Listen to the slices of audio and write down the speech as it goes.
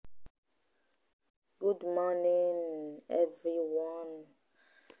Good morning, everyone.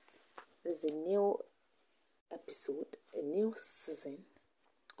 This is a new episode, a new season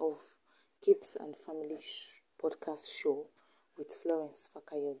of Kids and Family podcast show with Florence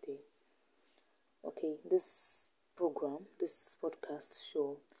Fakayode. Okay, this podcast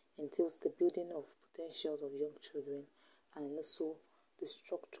show entails the building of potentials of young children and also the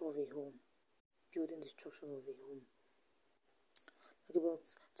structure of a home, building the structure of a home. About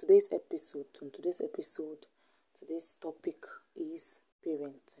today's topic is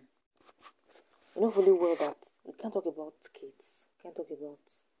parenting. You know fully well that we can't talk about kids, we can't talk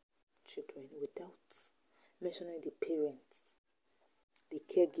about children without mentioning the parents, the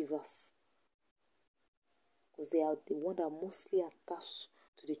caregivers, because they are the one that are mostly attached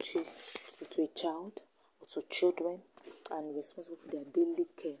to to a child or to children and responsible for their daily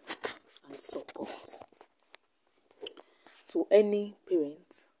care and support. So any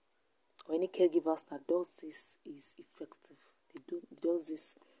parent or any caregivers that does this is effective. Does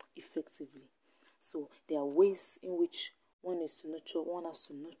this effectively. So there are ways in which one has to nurture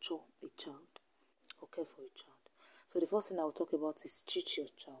a child or care for a child. So the first thing I will talk about is teach your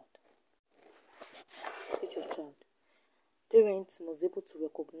child. Teach your child. Parents must be able to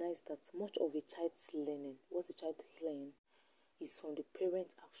recognize that much of a child's learning, what a child learns, is from the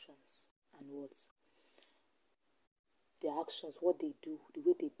parent actions and words. Their actions, what they do, the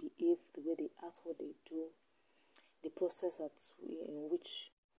way they behave, the way they act, what they do, the process in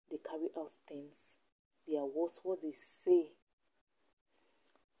which they carry out things, their words, what they say.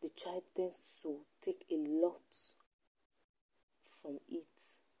 The child tends to take a lot from it,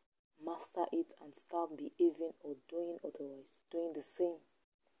 master it, and start behaving or doing otherwise, doing the same.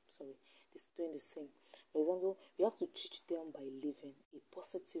 For example, you have to teach them by living a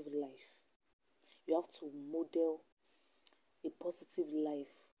positive life. You have to model a positive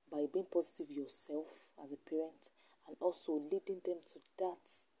life by being positive yourself as a parent and also leading them to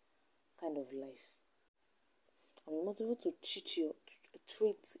that kind of life. And you must be able to treat your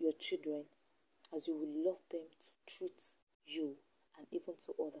children as you would love them to treat you and even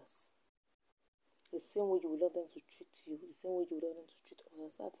to others. The same way you would love them to treat you, the same way you would love them to treat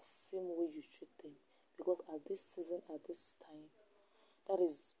others, that's the same way you treat them. Because at this season, at this time,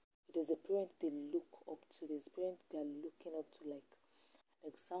 it is a parent they look up to. There's a parent they are looking up to, like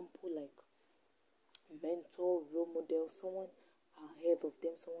an example, like mentor, role model, someone ahead of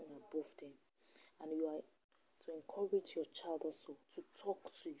them, someone above them. And you are to encourage your child also to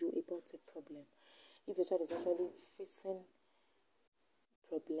talk to you about a problem. If your child is actually facing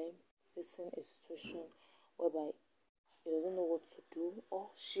a situation whereby he doesn't know what to do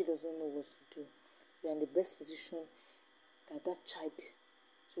or she doesn't know what to do, you are in the best position that child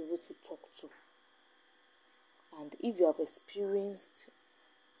to be able to talk to. And if you have experienced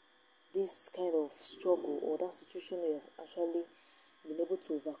this kind of struggle or that situation, you have actually been able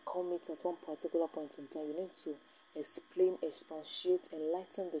to overcome it at one particular point in time, you need to explain, expatiate,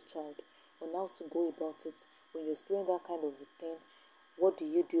 enlighten the child on how to go about it. When you experience that kind of a thing, what do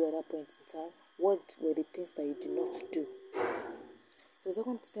you do at that point in time? What were the things that you did not do? So the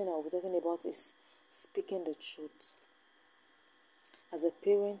second thing I'll be talking about is speaking the truth. As a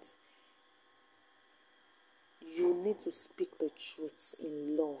parent, you need to speak the truth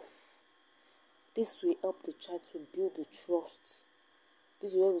in love. This will help the child to build the trust.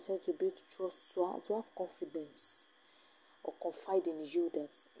 This will help the child to build trust, to have confidence or confide in you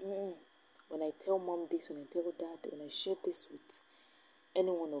that when I tell mom this, when I tell dad, when I share this with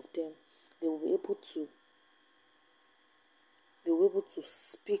any one of them, they will be able to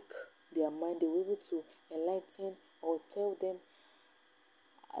speak their mind. They will be able to enlighten or tell them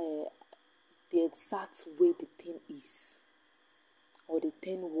the exact way the thing is or the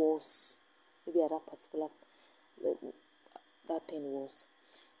thing was, maybe at that particular that thing was.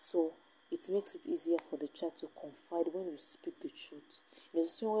 So it makes it easier for the child to confide when you speak the truth. There's a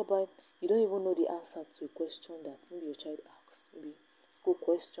situation whereby you don't even know the answer to a question that maybe your child asks, maybe school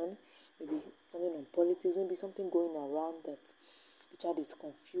question, maybe something on politics, maybe something going around that the child is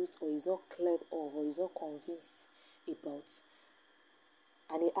confused or is not cleared of or is not convinced about.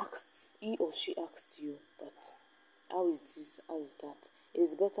 And he or she asked you that, how is this, how is that? It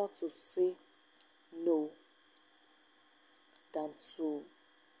is better to say no than to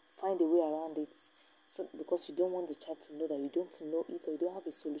find a way around it. So because you don't want the child to know that you don't know it or you don't have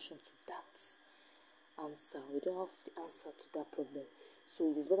a solution to that answer. You don't have the answer to that problem.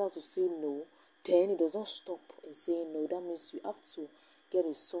 So it is better to say no. Then it does not stop in saying no. That means you have to get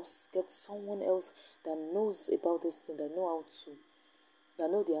a source, get someone else that knows about this thing, that know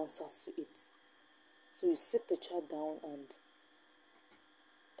the answers to it. So you sit the child down and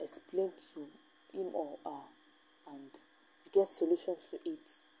explain him or her, and you get solutions to it.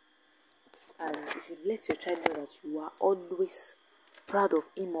 And you should let your child know that you are always proud of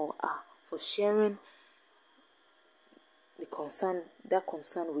him or her for sharing that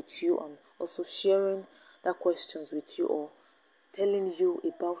concern with you, and also sharing that questions with you, or telling you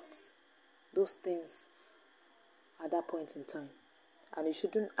about those things at that point in time. And you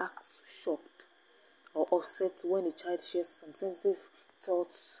shouldn't act shocked or upset when a child shares some sensitive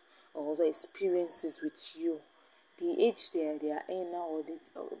thoughts or other experiences with you. The age they are in now, or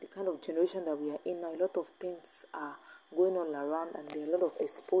the kind of generation that we are in now, a lot of things are going on around, and there are a lot of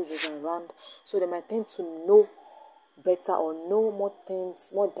exposures around, so they might tend to know better or know more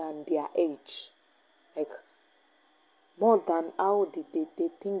things more than their age, like more than how they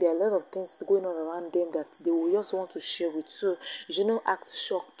think. There are a lot of things going on around them that they will just want to share with you. So you shouldn't act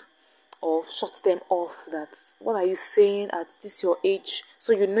shocked or shut them off that, what are you saying at this your age,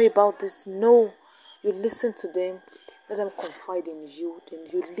 so you know about this. No, you listen to them, let them confide in you, then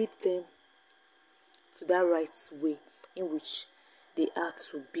you lead them to that right way in which they are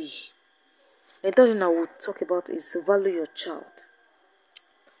to be. The third thing I would talk about is value your child.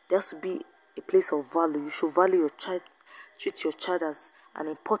 There has to be a place of value. You should value your child, treat your child as an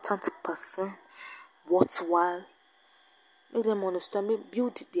important person, worthwhile. Make them understand,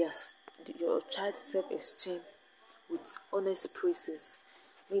 build your child's self-esteem with honest praises.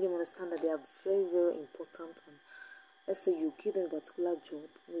 Make them understand that they are very, very important. And let's say you give them a particular job,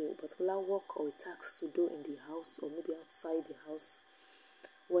 maybe a particular work or a task to do in the house or maybe outside the house.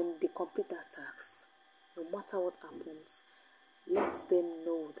 When they complete that task, no matter what happens, let them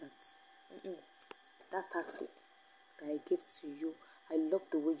know that that task that I gave to you, I love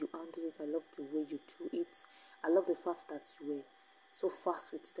the way you handle it, I love the way you do it, I love the fact that you were so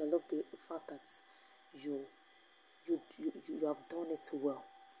fast with it, I love the fact that you have done it well.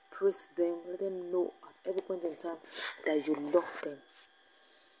 Praise them, let them know at every point in time that you love them.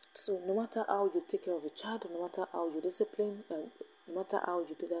 So no matter how you take care of a child, no matter how you discipline, no matter how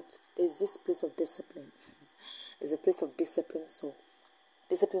you do that, there's this place of discipline. There's a place of discipline, so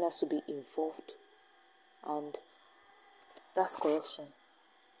discipline has to be involved, and that's correction.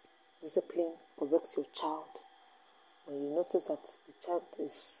 Discipline corrects your child. When you notice that the child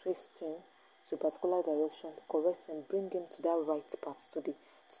is swifting to a particular direction, correct and bring him to that right path, to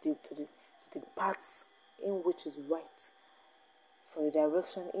the paths in which is right, for the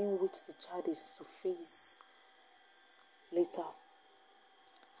direction in which the child is to face later.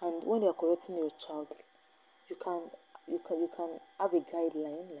 And when you are correcting your child, you can have a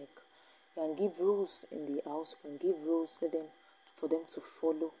guideline, like you can give rules in the house, you can give rules for them to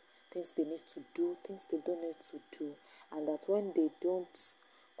follow, things they need to do, things they don't need to do, and that when they don't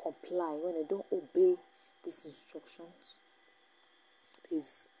comply, when they don't obey these instructions,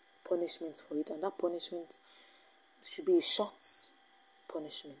 there's punishment for it, and that punishment should be a short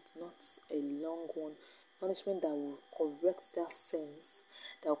punishment, not a long one. Punishment that will correct their sense,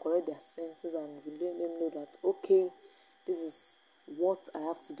 that will correct their senses, and will let them know that, okay, this is what I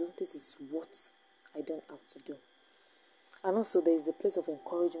have to do, this is what I don't have to do. And also there is a place of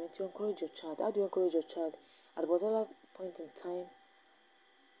encouragement. You encourage your child. How do you encourage your child? At a particular point in time,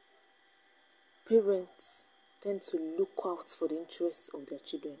 parents tend to look out for the interests of their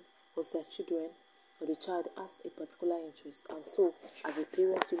children, because their children or the child has a particular interest. And so as a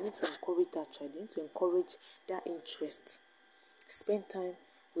parent, you need to encourage that child. You need to encourage that interest. Spend time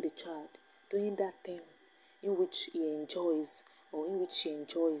with the child doing that thing in which he enjoys or in which she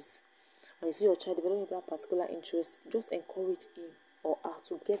enjoys. When you see your child developing that particular interest, just encourage him or her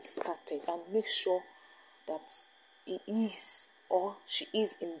to get started, and make sure that he is or she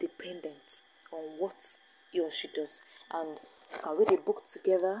is independent on what he or she does. And you can read a book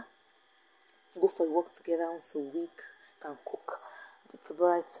together, go for a walk together once a week, can cook the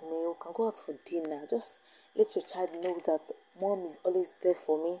favorite meal, can go out for dinner. Just let your child know that mom is always there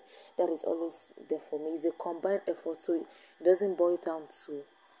for me, dad is always there for me. It's a combined effort, so it doesn't boil down to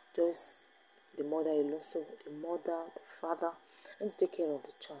just the mother alone. So the mother, the father, and to take care of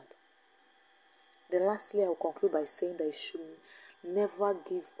the child. Then lastly, I will conclude by saying that you should never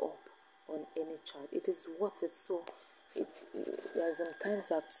give up on any child. It is worth it. So there are some times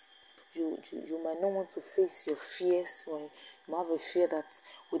that you might not want to face your fears, when you have a fear that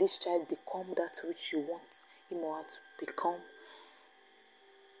will this child become that which you want him or her to become.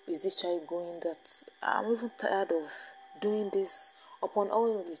 Is this child going that I'm even tired of doing this, upon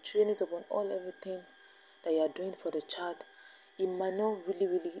all the trainings, upon all everything that you are doing for the child? It might not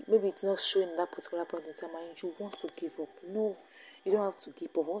really, maybe it's not showing at that particular point in time, and you want to give up. No, you don't have to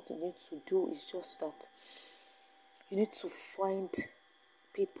give up. What you need to do is just that you need to find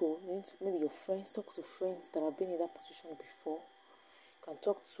people, maybe your friends, talk to friends that have been in that position before. You can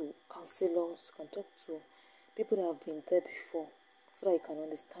talk to counselors, you can talk to people that have been there before, so that you can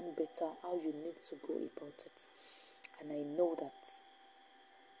understand better how you need to go about it. And I know that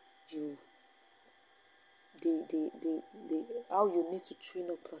you how you need to train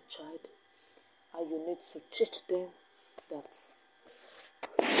up that child, how you need to teach them that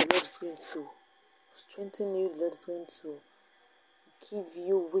the Lord is going to strengthen you, the Lord is going to give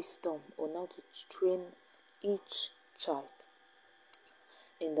you wisdom on how to train each child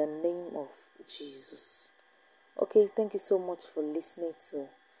in the name of Jesus. Okay, thank you so much for listening to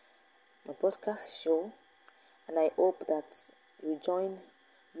my podcast show, and I hope that you join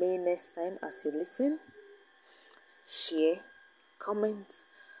me next time as you listen, share, comment,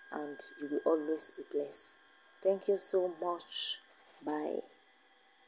 and you will always be blessed. Thank you so much. Bye.